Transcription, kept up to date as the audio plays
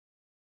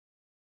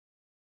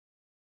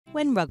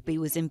When rugby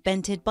was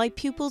invented by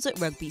pupils at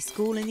rugby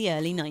school in the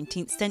early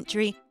 19th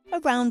century, a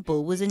round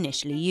ball was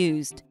initially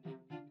used.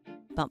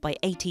 But by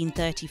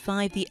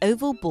 1835, the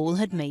oval ball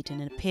had made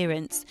an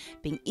appearance,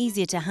 being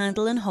easier to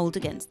handle and hold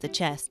against the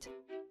chest.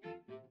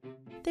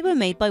 They were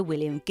made by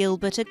William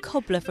Gilbert, a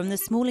cobbler from the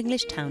small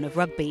English town of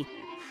Rugby.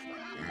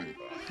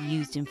 He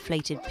used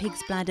inflated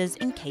pig's bladders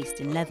encased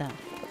in leather.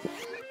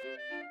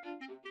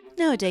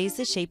 Nowadays,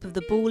 the shape of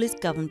the ball is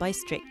governed by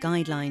strict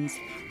guidelines.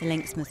 The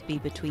lengths must be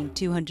between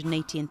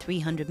 280 and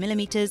 300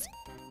 millimetres,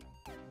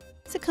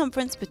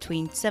 circumference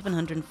between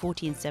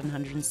 740 and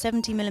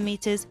 770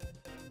 millimetres,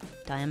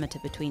 diameter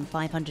between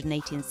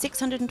 580 and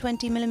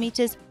 620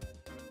 millimetres,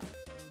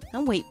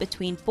 and weight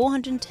between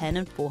 410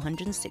 and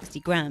 460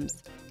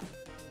 grams.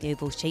 The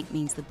oval shape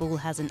means the ball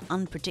has an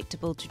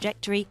unpredictable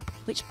trajectory,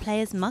 which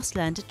players must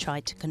learn to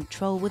try to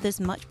control with as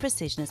much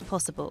precision as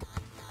possible.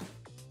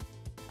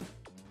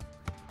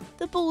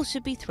 The ball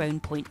should be thrown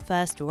point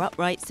first or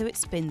upright so it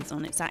spins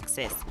on its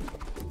axis.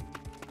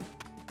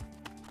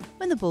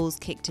 When the ball's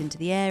kicked into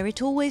the air,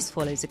 it always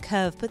follows a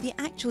curve, but the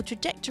actual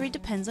trajectory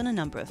depends on a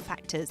number of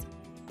factors: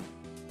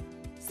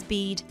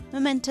 speed,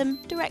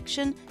 momentum,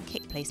 direction,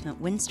 kick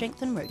placement, wind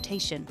strength and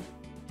rotation.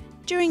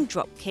 During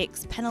drop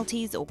kicks,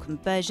 penalties or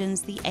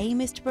conversions, the aim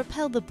is to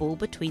propel the ball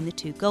between the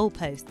two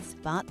goalposts,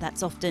 but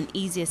that's often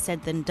easier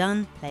said than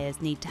done.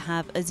 Players need to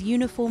have as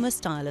uniform a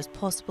style as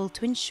possible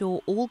to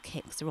ensure all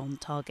kicks are on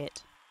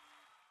target.